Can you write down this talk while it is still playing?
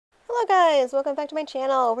Hello guys, welcome back to my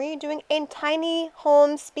channel. We're doing a tiny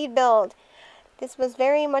home speed build. This was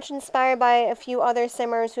very much inspired by a few other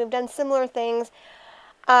simmers who have done similar things.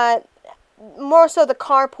 More so the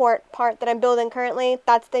carport part that I'm building currently.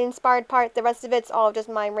 That's the inspired part. The rest of it's all just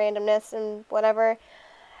my randomness and whatever.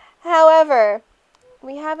 However,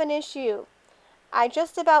 we have an issue. I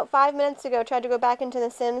just about 5 minutes ago tried to go back into The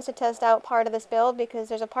Sims to test out part of this build because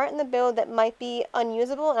there's a part in the build that might be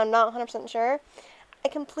unusable and I'm not 100% sure. I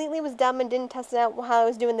completely was dumb and didn't test it out while I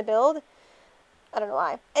was doing the build. I don't know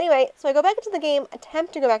why. Anyway, so I go back into the game,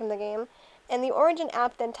 attempt to go back into the game, and the Origin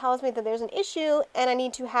app then tells me that there's an issue and I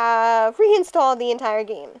need to have reinstalled the entire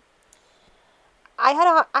game. I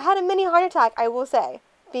had a mini heart attack, I will say,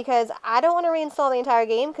 because I don't want to reinstall the entire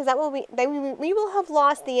game because we will have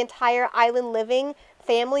lost the entire island living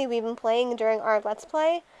family we've been playing during our Let's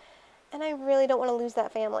Play. And I really don't want to lose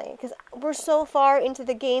that family because we're so far into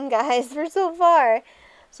the game, guys. We're so far.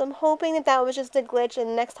 So I'm hoping that that was just a glitch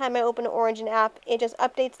and next time I open an Origin app, it just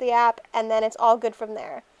updates the app and then it's all good from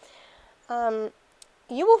there. You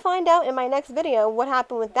will find out in my next video what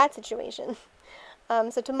happened with that situation.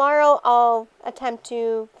 So tomorrow I'll attempt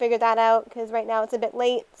to figure that out because right now it's a bit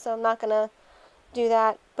late, so I'm not going to do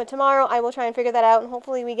that. But tomorrow I will try and figure that out and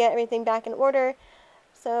hopefully we get everything back in order.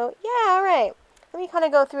 So yeah, alright. Let me kind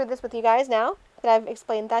of go through this with you guys now that I've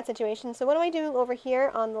explained that situation. So what do I do over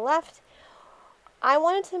here on the left? I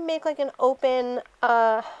wanted to make like an open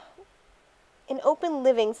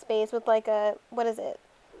living space with like a, what is it?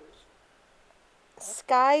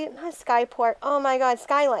 Not skyport. Oh my god,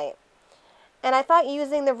 skylight. And I thought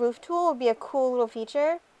using the roof tool would be a cool little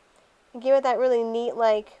feature. And give it that really neat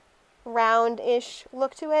like round-ish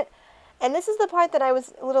look to it. And this is the part that I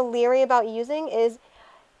was a little leery about using is,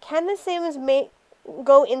 can the Sims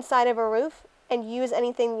go inside of a roof and use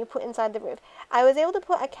anything you put inside the roof? I was able to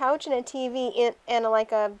put a couch and a TV in and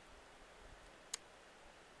like a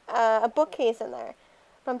bookcase in there.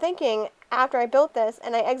 But I'm thinking after I built this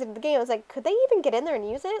and I exited the game, I was like, could they even get in there and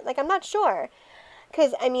use it? Like, I'm not sure.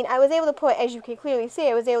 Because, I mean, I was able to put, as you can clearly see,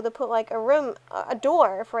 I was able to put like a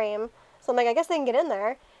door frame. So I'm like, I guess they can get in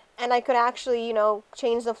there. And I could actually, you know,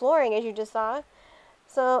 change the flooring as you just saw.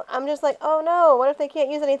 So I'm just like, oh no, what if they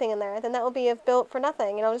can't use anything in there? Then that will be built for nothing,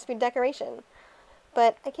 and it'll just be decoration.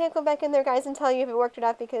 But I can't go back in there, guys, and tell you if it worked or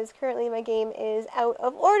not because currently my game is out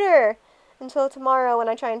of order until tomorrow when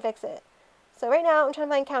I try and fix it. So right now I'm trying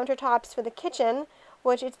to find countertops for the kitchen,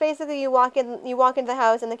 which it's basically you walk into the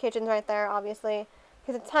house and the kitchen's right there, obviously,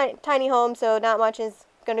 because it's a tiny home, so not much is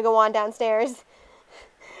going to go on downstairs.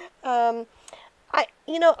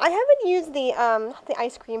 I haven't used the not the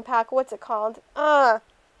ice cream pack. What's it called? I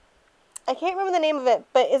can't remember the name of it,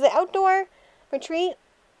 but is it Outdoor Retreat?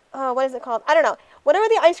 What is it called? I don't know. Whatever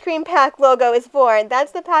the ice cream pack logo is for,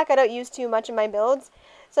 that's the pack I don't use too much in my builds.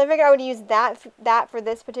 So I figured I would use that for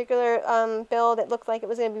this particular build. It looked like it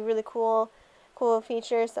was going to be really cool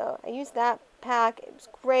feature. So I used that pack. It was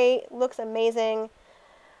great. Looks amazing.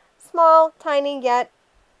 Small, tiny, yet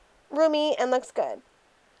roomy, and looks good.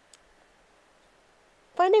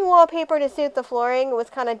 Finding wallpaper to suit the flooring was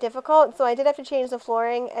kind of difficult, so I did have to change the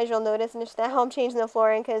flooring, as you'll notice, and just now I'm changing the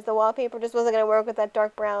flooring because the wallpaper just wasn't going to work with that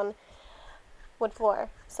dark brown wood floor.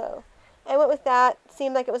 So I went with that.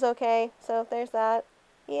 Seemed like it was okay, so there's that.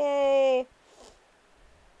 Yay!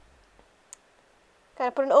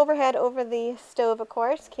 Gotta put an overhead over the stove, of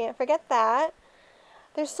course. Can't forget that.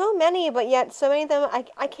 There's so many, but yet so many of them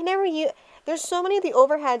I can never use. There's so many of the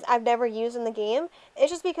overheads I've never used in the game.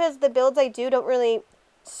 It's just because the builds I do don't really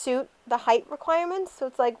suit the height requirements, so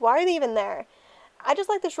it's like, why are they even there? I just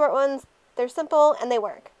like the short ones. They're simple and they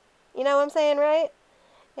work. You know what I'm saying, right?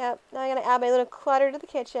 Yep. Now I'm gonna add my little clutter to the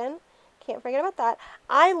kitchen. Can't forget about that.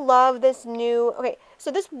 I love this new, okay,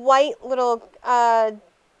 so this white little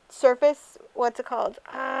surface, what's it called?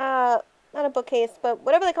 Not a bookcase, but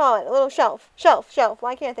whatever they call it, a little shelf.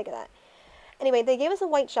 Why can't I think of that? Anyway, they gave us a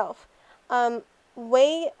white shelf. A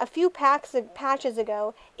few patches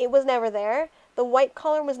ago, it was never there. The white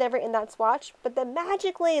color was never in that swatch, but then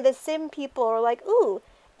magically the Sim people are like, ooh,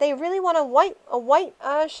 they really want a white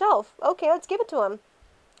shelf. Okay, let's give it to them.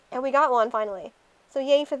 And we got one finally. So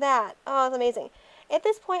yay for that. Oh, it's amazing. At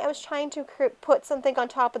this point, I was trying to put something on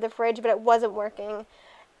top of the fridge, but it wasn't working.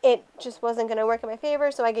 It just wasn't going to work in my favor,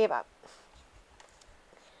 so I gave up.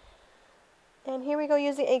 And here we go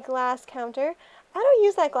using a glass counter. I don't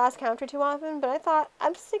use that glass counter too often, but I thought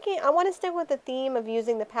I want to stick with the theme of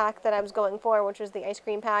using the pack that I was going for, which was the ice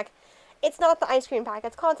cream pack. It's not the ice cream pack.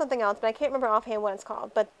 It's called something else, but I can't remember offhand what it's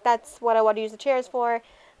called. But that's what I want to use the chairs for,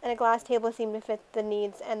 and a glass table seemed to fit the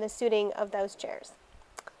needs and the suiting of those chairs.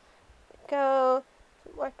 Go.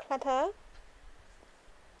 More clutter.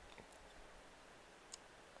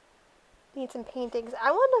 need some paintings.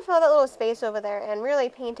 I wanted to fill that little space over there, and really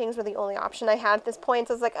paintings were the only option I had at this point,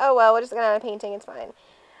 so I was like, oh well, we're just gonna add a painting, it's fine.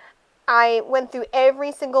 I went through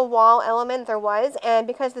every single wall element there was, and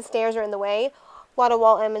because the stairs are in the way, a lot of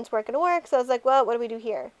wall elements weren't going to work, so I was like, well, what do we do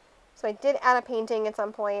here? So I did add a painting at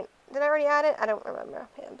some point. Did I already add it? I don't remember.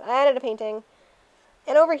 But I added a painting.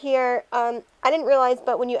 And over here, I didn't realize,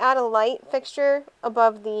 but when you add a light fixture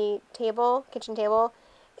above the table, kitchen table,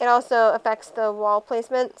 it also affects the wall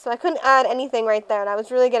placement, so I couldn't add anything right there, and I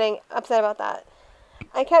was really getting upset about that.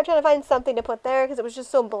 I kept trying to find something to put there, because it was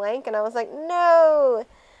just so blank, and I was like, no!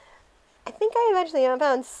 I think I eventually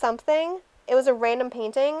found something. It was a random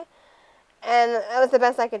painting, and that was the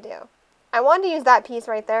best I could do. I wanted to use that piece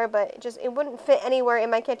right there, but it wouldn't fit anywhere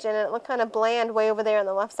in my kitchen, and it looked kind of bland way over there on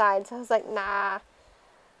the left side, so I was like, nah.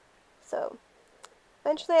 So,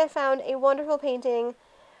 eventually I found a wonderful painting,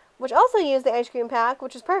 which also used the ice cream pack,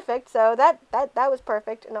 which is perfect, so that was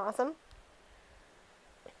perfect and awesome.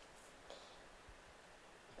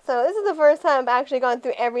 So this is the first time I've actually gone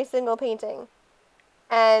through every single painting,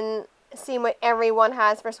 and seen what everyone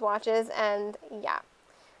has for swatches, and yeah,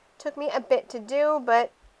 took me a bit to do,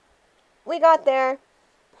 but we got there.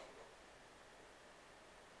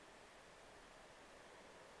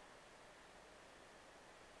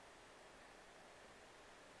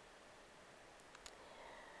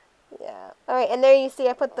 Yeah, alright, and there you see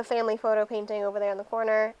I put the family photo painting over there in the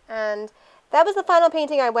corner, and that was the final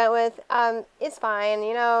painting I went with. It's fine,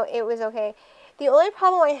 you know, it was okay. The only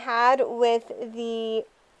problem I had with the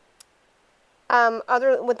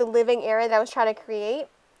with the living area that I was trying to create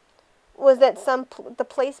was that the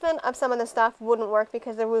placement of some of the stuff wouldn't work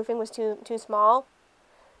because the roofing was too small.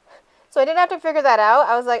 So I did have to figure that out.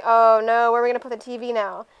 I was like, oh no, where are we going to put the TV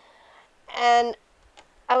now? And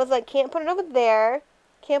I was like, can't put it over there.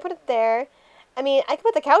 Can't put it there. I mean, I could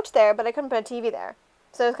put the couch there, but I couldn't put a TV there.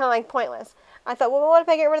 So it was kind of like pointless. I thought, well, what if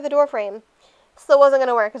I get rid of the door frame? Still wasn't going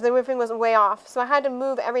to work because the roofing was way off. So I had to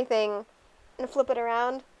move everything and flip it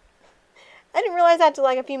around. I didn't realize that until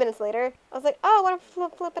like a few minutes later. I was like, oh, I want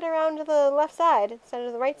to flip it around to the left side instead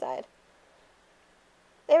of the right side.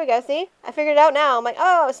 There we go, see? I figured it out now. I'm like,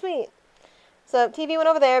 oh, sweet. So TV went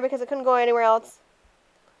over there because it couldn't go anywhere else.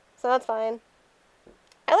 So that's fine.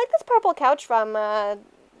 I like this purple couch from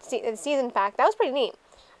Season Fact. That was pretty neat.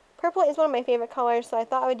 Purple is one of my favorite colors, so I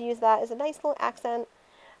thought I would use that as a nice little accent.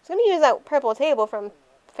 I was going to use that purple table from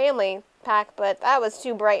Family Pack, but that was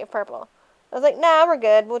too bright of purple. I was like, nah, we're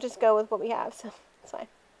good. We'll just go with what we have, so it's fine.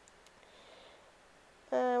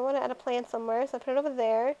 I want to add a plant somewhere, so I put it over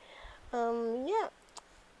there. Yeah.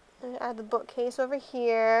 Add the bookcase over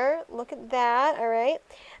here. Look at that, alright.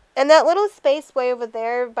 And that little space way over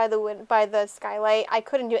there by the skylight, I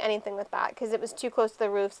couldn't do anything with that because it was too close to the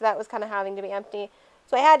roof, so that was kind of having to be empty.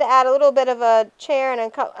 So I had to add a little bit of a chair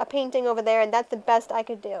and a painting over there, and that's the best I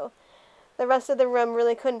could do. The rest of the room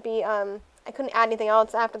really couldn't be, I couldn't add anything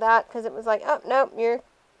else after that because it was like, oh, nope, you're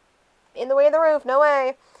in the way of the roof, no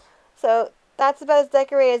way. So that's about as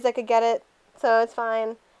decorated as I could get it, so it's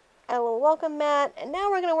fine. Add a little welcome mat, and now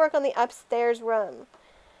we're going to work on the upstairs room.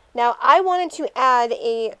 Now, I wanted to add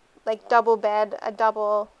a double bed, a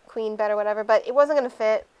double queen bed or whatever, but it wasn't going to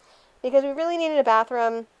fit because we really needed a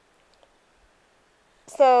bathroom.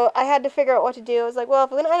 So I had to figure out what to do. I was like, well,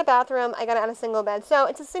 if we're going to add a bathroom, I got to add a single bed. So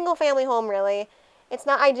it's a single family home, really. It's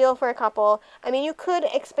not ideal for a couple. I mean, you could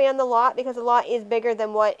expand the lot because the lot is bigger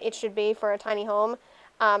than what it should be for a tiny home.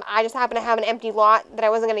 I just happen to have an empty lot that I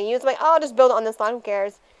wasn't going to use. I'm like, oh, I'll just build it on this lot. Who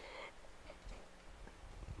cares?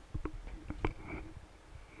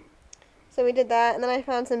 So we did that, and then I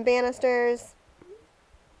found some banisters,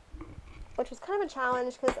 which was kind of a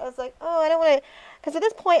challenge because I was like, oh, I don't want to, because at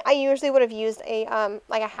this point I usually would have used a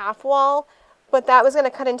like a half wall, but that was going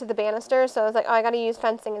to cut into the banister, so I was like, oh, I got to use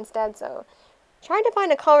fencing instead. So trying to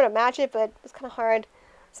find a color to match it, but it was kind of hard.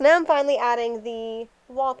 So now I'm finally adding the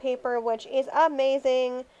wallpaper, which is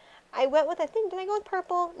amazing. I went with, I think, did I go with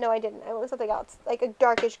purple? No, I didn't. I went with something else, like a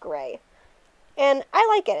darkish gray. And I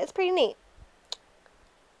like it. It's pretty neat.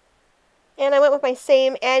 And I went with my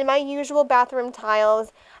same and my usual bathroom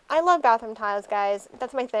tiles. I love bathroom tiles, guys.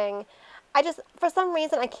 That's my thing. I just, for some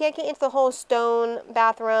reason, I can't get into the whole stone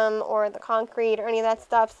bathroom or the concrete or any of that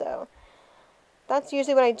stuff, so that's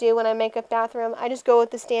usually what I do when I make a bathroom. I just go with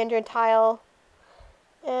the standard tile.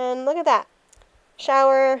 And look at that.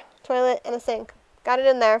 Shower, toilet, and a sink. Got it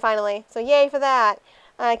in there, finally. So yay for that.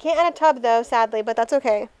 I can't add a tub, though, sadly, but that's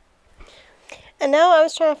okay. And now I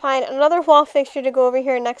was trying to find another wall fixture to go over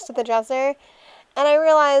here next to the dresser. And I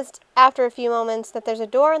realized after a few moments that there's a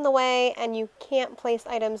door in the way and you can't place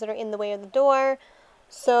items that are in the way of the door.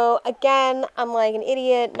 So again, I'm like an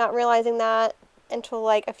idiot not realizing that. until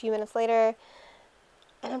like a few minutes later.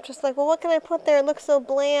 And I'm just like, well, what can I put there? It looks so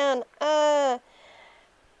bland. And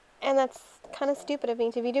that's kind of stupid of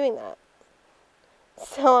me to be doing that.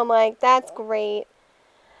 So I'm like, that's great.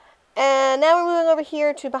 And now we're moving over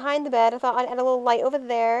here to behind the bed. I thought I'd add a little light over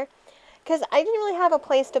there, because I didn't really have a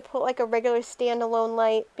place to put like a regular standalone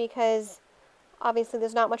light, because obviously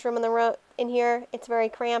there's not much room in here. It's very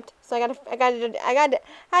cramped. So I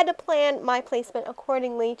had to plan my placement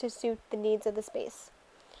accordingly to suit the needs of the space.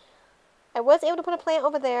 I was able to put a plant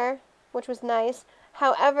over there, which was nice.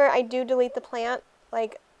 However, I do delete the plant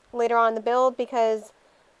like later on in the build, because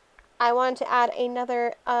I wanted to add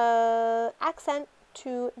another accent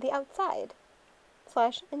to the outside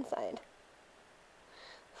 / inside.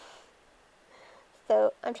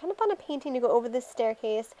 So I'm trying to find a painting to go over this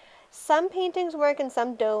staircase. Some paintings work and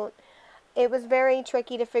some don't. It was very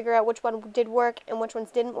tricky to figure out which one did work and which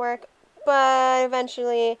ones didn't work, but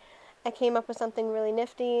eventually I came up with something really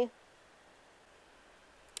nifty.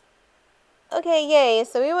 Okay, yay.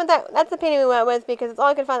 So we went that's the painting we went with, because it's all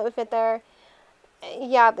I could find that would fit there.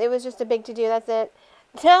 Yeah, it was just a big to-do. That's it.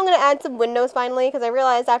 Now I'm going to add some windows finally, because I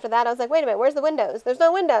realized after that, I was like, wait a minute, where's the windows? There's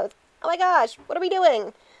no windows. Oh my gosh, what are we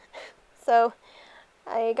doing? So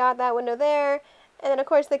I got that window there. And then, of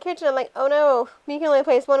course, the kitchen, I'm like, oh no, we can only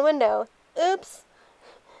place one window. Oops.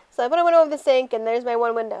 So I put a window over the sink, and there's my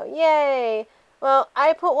one window. Yay. Well,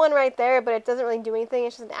 I put one right there, but it doesn't really do anything.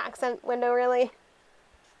 It's just an accent window, really.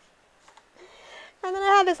 And then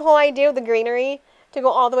I had this whole idea of the greenery to go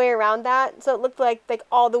all the way around that, so it looked like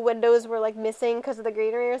all the windows were like missing because of the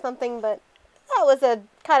greenery or something, but that was a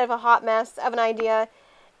kind of a hot mess of an idea.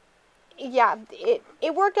 Yeah,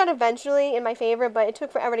 it worked out eventually in my favor, but it took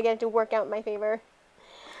forever to get it to work out in my favor.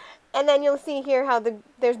 And then you'll see here how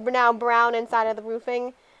there's now brown inside of the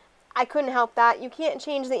roofing. I couldn't help that. You can't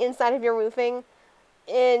change the inside of your roofing.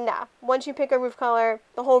 And nah, once you pick a roof color,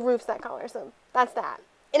 the whole roof's that color, so that's that.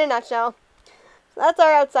 In a nutshell. So that's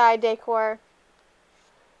our outside decor.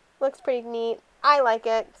 Looks pretty neat. I like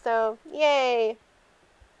it, so yay.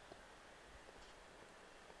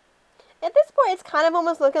 At this point, it's kind of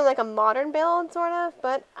almost looking like a modern build, sort of,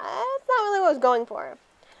 but that's not really what I was going for.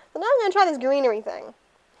 So now I'm going to try this greenery thing.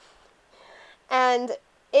 And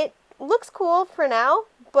it looks cool for now,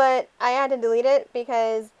 but I had to delete it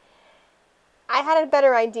because I had a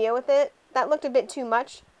better idea with it. That looked a bit too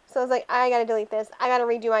much. So I was like, I gotta delete this. I gotta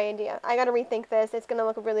redo my idea. I gotta rethink this. It's gonna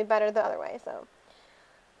look really better the other way, so.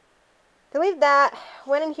 Deleted that,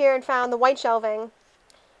 went in here and found the white shelving,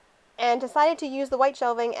 and decided to use the white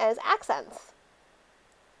shelving as accents,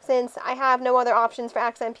 since I have no other options for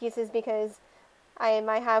accent pieces because I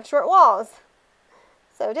might have short walls.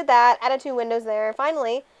 So did that, added 2 windows there.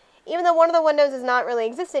 Finally, even though one of the windows is not really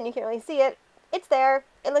existent, you can't really see it, it's there,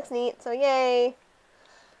 it looks neat, so yay.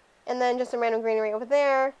 And then just some random greenery over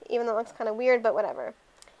there, even though it looks kind of weird, but whatever.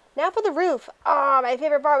 Now for the roof. Oh, my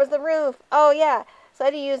favorite part was the roof. Oh yeah, so I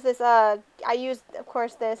had to use this, I used, of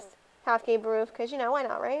course, this half-cape roof, because, you know, why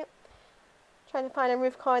not, right? Trying to find a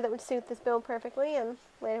roof color that would suit this build perfectly, and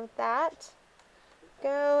landed with that.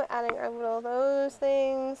 Go, adding our little those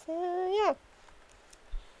things, yeah.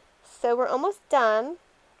 So we're almost done.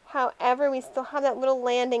 However, we still have that little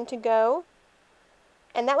landing to go,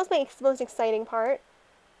 and that was my most exciting part.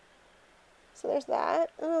 So there's that.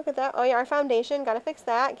 Oh, look at that. Oh yeah, our foundation, gotta fix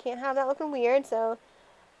that. Can't have that looking weird, so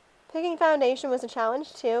picking foundation was a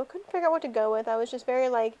challenge too. Couldn't figure out what to go with. I was just very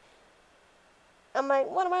like, I'm like,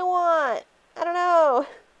 what do I want? I don't know.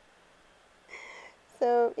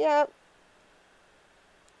 So, yeah.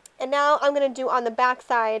 And now I'm gonna do on the back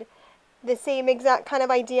side the same exact kind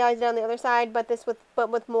of idea I did on the other side, but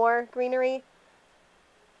with more greenery.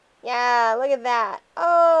 Yeah, look at that.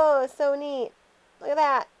 Oh, so neat. Look at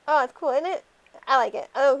that. Oh, it's cool, isn't it? I like it.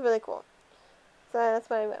 Oh, it's really cool. So that's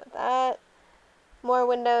what I went with that. More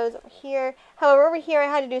windows over here. However, over here I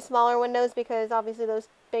had to do smaller windows because obviously those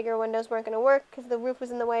bigger windows weren't going to work because the roof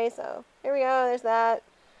was in the way. So here we go. There's that.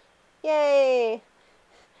 Yay.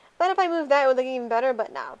 But if I moved that, it would look even better,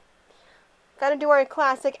 but no. Got to do our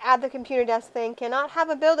classic add the computer desk thing. Cannot have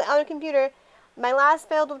a build without a computer. My last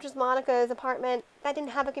build, which was Monica's apartment, that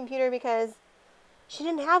didn't have a computer because she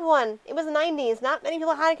didn't have one. It was the 90s. Not many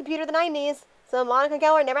people had a computer in the 90s. So Monica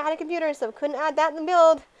Geller never had a computer, so couldn't add that in the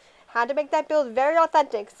build. Had to make that build very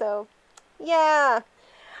authentic, so yeah.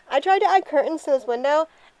 I tried to add curtains to this window,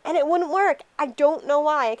 and it wouldn't work. I don't know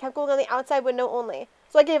why. I kept going on the outside window only.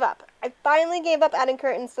 So I gave up. I finally gave up adding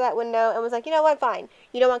curtains to that window and was like, you know what, fine.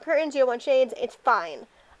 You don't want curtains, you don't want shades, it's fine.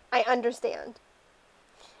 I understand.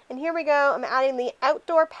 And here we go. I'm adding the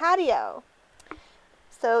outdoor patio.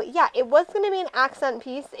 So yeah, it was going to be an accent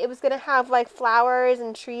piece. It was going to have like flowers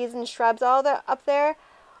and trees and shrubs all up there.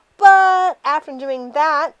 But after doing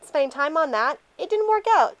that, spending time on that, it didn't work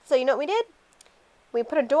out. So you know what we did? We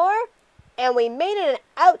put a door and we made it an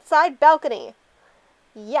outside balcony.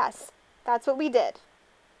 Yes, that's what we did.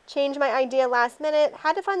 Changed my idea last minute.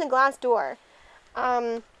 Had to find the glass door.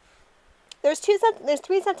 There's three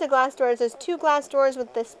sets of glass doors. There's 2 glass doors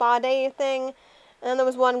with the spa day thing, and then there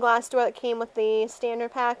was 1 glass door that came with the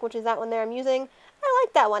standard pack, which is that one there I'm using. I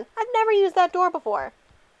like that one. I've never used that door before.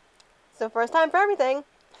 So first time for everything.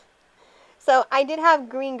 So I did have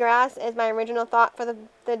green grass as my original thought for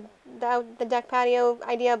the deck patio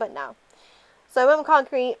idea, but no. So I went with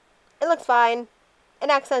concrete. It looks fine. It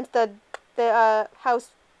accents the house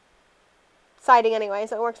siding anyway,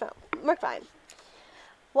 so it worked fine.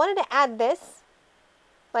 Wanted to add this,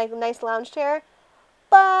 like nice lounge chair,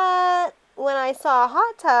 but when I saw a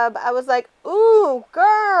hot tub, I was like, ooh,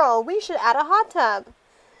 girl, we should add a hot tub.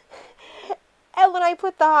 And when I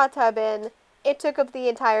put the hot tub in, it took up the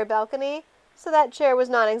entire balcony, so that chair was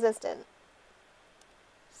non-existent.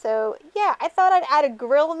 So, yeah, I thought I'd add a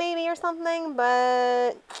grill maybe or something,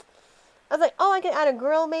 but I was like, oh, I can add a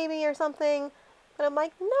grill maybe or something. But I'm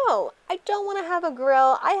like, no, I don't want to have a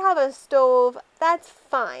grill. I have a stove. That's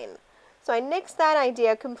fine. So I nixed that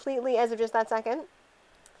idea completely as of just that second.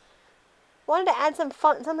 Wanted to add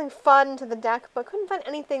something fun to the deck, but couldn't find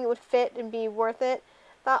anything that would fit and be worth it.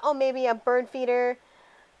 Thought, oh, maybe a bird feeder.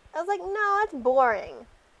 I was like, no, that's boring.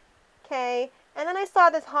 Okay. And then I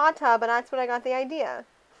saw this hot tub, and that's when I got the idea.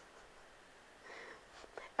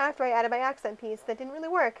 After I added my accent piece that didn't really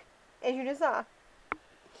work, as you just saw.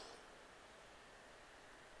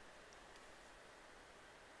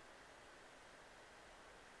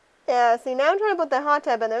 Yeah, see, now I'm trying to put the hot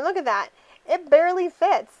tub in there. Look at that. It barely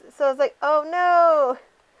fits. So I was like, oh no.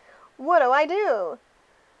 What do I do?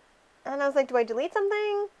 And I was like, do I delete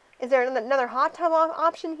something? Is there another hot tub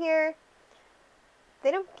option here?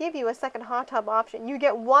 They don't give you a second hot tub option. You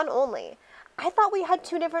get one only. I thought we had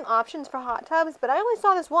 2 different options for hot tubs, but I only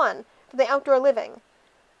saw this one for the outdoor living.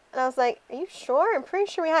 And I was like, are you sure? I'm pretty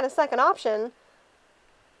sure we had a second option.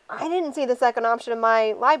 I didn't see the second option in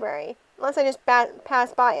my library, unless I just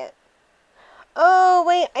passed by it. Oh,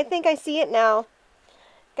 wait, I think I see it now.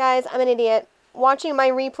 Guys, I'm an idiot. Watching my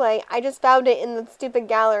replay, I just found it in the stupid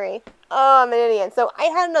gallery. Oh, I'm an idiot. So I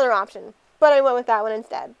had another option, but I went with that one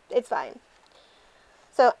instead. It's fine.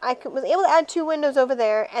 So I was able to add 2 windows over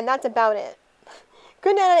there, and that's about it.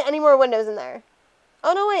 Couldn't add any more windows in there.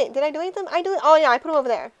 Oh, no, wait. Did I delete them? Oh, yeah, I put them over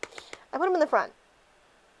there. I put them in the front.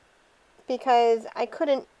 Because I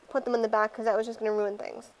couldn't put them in the back because that was just going to ruin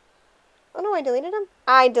things. Oh, no, I deleted them?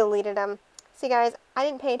 I deleted them. See, guys, I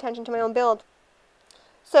didn't pay attention to my own build.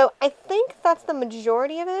 So I think that's the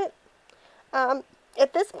majority of it.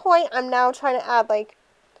 At this point, I'm now trying to add, like,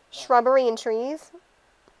 shrubbery and trees.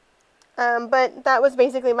 But that was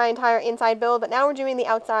basically my entire inside build. But now we're doing the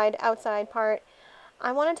outside part.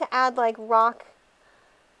 I wanted to add, like, rock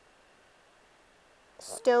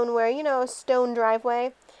stoneware, you know, stone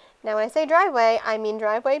driveway. Now, when I say driveway, I mean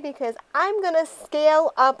driveway because I'm going to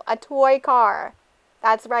scale up a toy car.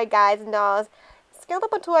 That's right, guys and dolls. Scaled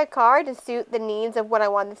up a toy car to suit the needs of what I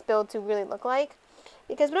want this build to really look like.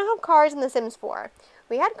 Because we don't have cars in The Sims 4.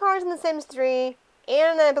 We had cars in The Sims 3,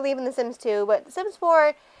 and I believe in The Sims 2, but The Sims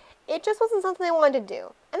 4, it just wasn't something I wanted to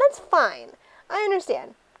do. And that's fine. I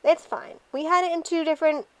understand. It's fine. We had it in 2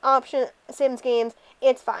 different Sims games.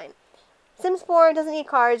 It's fine. Sims 4 doesn't need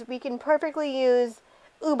cars. We can perfectly use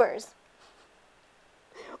Ubers.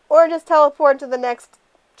 Or just teleport to the next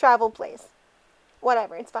travel place.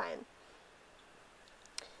 Whatever, it's fine.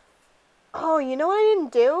 Oh, you know what I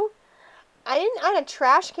didn't do? I didn't add a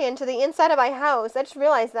trash can to the inside of my house. I just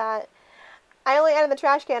realized that. I only added the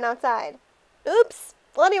trash can outside. Oops.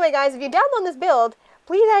 Well, anyway, guys, if you download this build,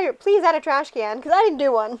 please add a trash can, because I didn't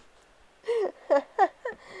do one.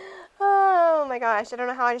 Oh my gosh, I don't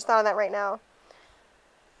know how I just thought of that right now.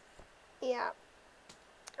 Yeah.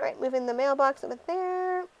 Alright, moving the mailbox over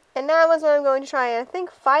there. And now is when I'm going to try and, I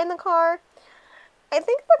think, find the car. I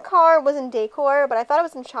think the car was in decor, but I thought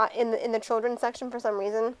it was in the children's section for some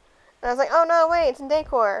reason. And I was like, oh no, wait, it's in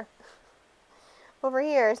decor. Over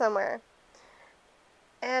here somewhere.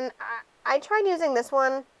 And I tried using this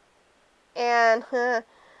one, and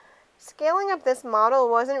scaling up this model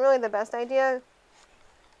wasn't really the best idea.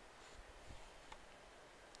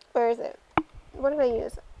 Where is it? What did I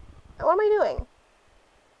use? What am I doing?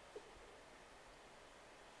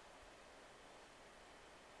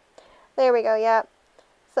 There we go, yeah.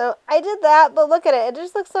 So I did that, but look at it. It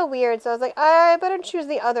just looks so weird. So I was like, I better choose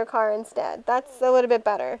the other car instead. That's a little bit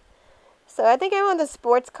better. So I think I went with the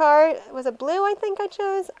sports car. Was it blue I think I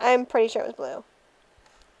chose? I'm pretty sure it was blue.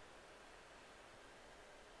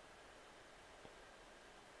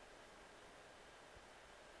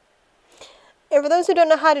 And for those who don't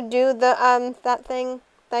know how to do the that thing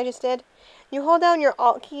that I just did, you hold down your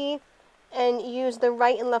Alt key and use the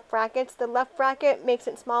right and left brackets. The left bracket makes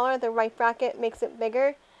it smaller, the right bracket makes it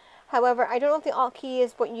bigger. However, I don't know if the Alt key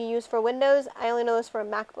is what you use for Windows. I only know this for a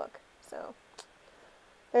MacBook. So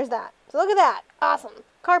there's that. So look at that. Awesome.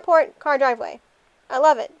 Carport, car driveway. I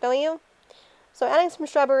love it, don't you? So adding some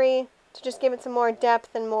shrubbery to just give it some more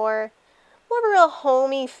depth and more of a real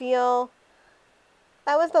homey feel.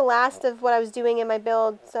 That was the last of what I was doing in my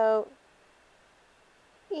build, so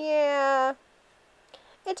yeah.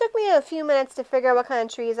 It took me a few minutes to figure out what kind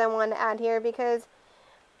of trees I wanted to add here because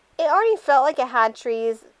it already felt like it had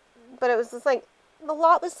trees, but it was just like, the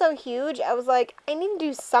lot was so huge, I was like, I need to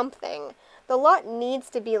do something. The lot needs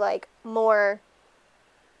to be like more,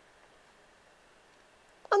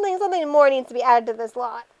 something more needs to be added to this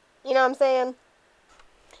lot. You know what I'm saying?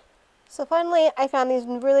 So finally, I found these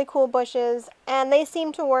really cool bushes, and they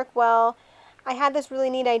seem to work well. I had this really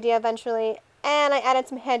neat idea eventually, and I added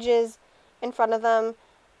some hedges in front of them.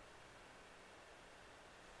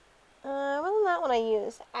 Wasn't that one I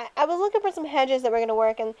used? I was looking for some hedges that were going to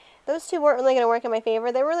work, and those two weren't really going to work in my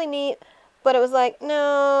favor. They were really neat, but it was like,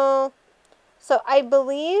 no. So I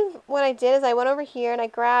believe what I did is I went over here and I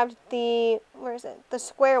grabbed the, where is it? The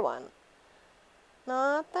square one.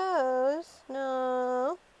 Not those.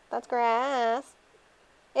 No. That's grass.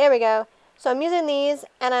 There we go. So I'm using these,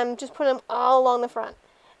 and I'm just putting them all along the front.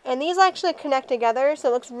 And these actually connect together, so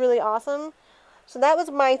it looks really awesome. So that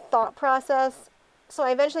was my thought process. So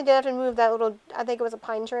I eventually did have to move that little, I think it was a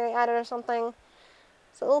pine tree I added or something.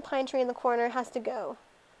 So the little pine tree in the corner has to go.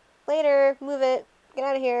 Later, move it, get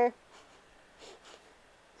out of here.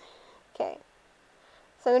 Okay.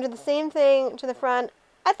 So I'm going to do the same thing to the front.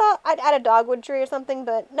 I thought I'd add a dogwood tree or something,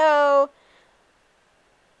 but no.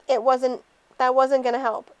 It wasn't, that wasn't going to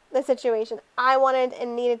help the situation. I wanted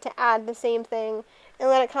and needed to add the same thing and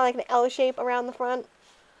let it kind of like an L shape around the front.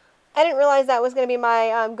 I didn't realize that was going to be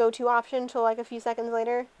my go-to option until like a few seconds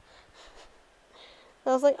later. I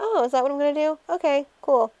was like, oh, is that what I'm going to do? Okay,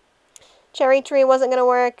 cool. Cherry tree wasn't going to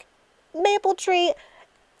work. Maple tree,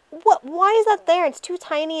 what? Why is that there? It's too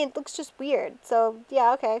tiny. It looks just weird. So,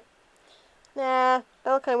 yeah, okay. Nah,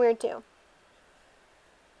 that looked kind of weird too.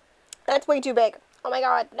 That's way too big. Oh my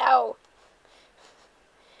god, no.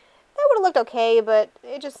 That would have looked okay, but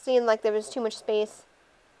it just seemed like there was too much space.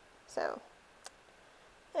 So,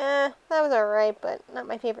 that was alright, but not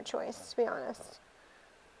my favorite choice, to be honest.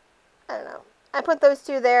 I don't know. I put those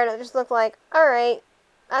two there, and it just looked like, alright,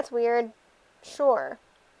 that's weird. Sure.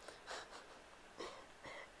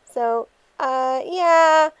 So,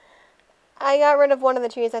 yeah. I got rid of one of the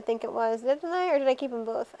trees, I think it was. Didn't I? Or did I keep them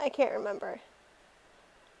both? I can't remember.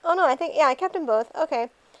 Oh, no, I think, yeah, I kept them both. Okay.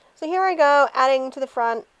 So here I go, adding to the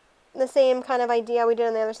front the same kind of idea we did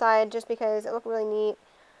on the other side, just because it looked really neat.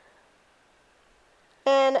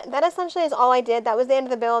 And that essentially is all I did. That was the end of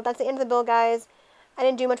the build. That's the end of the build, guys. I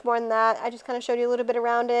didn't do much more than that. I just kind of showed you a little bit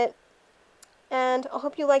around it. And I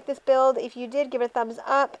hope you like this build. If you did, give it a thumbs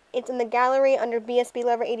up. It's in the gallery under BSB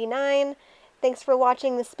Lover 89. Thanks for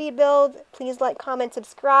watching the speed build. Please like, comment,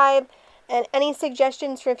 subscribe. And any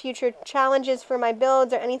suggestions for future challenges for my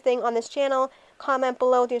builds or anything on this channel, comment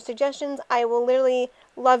below with your suggestions. I will literally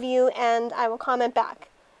love you and I will comment back.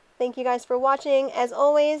 Thank you guys for watching as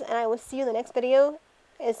always, and I will see you in the next video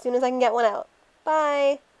as soon as I can get one out.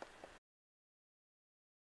 Bye!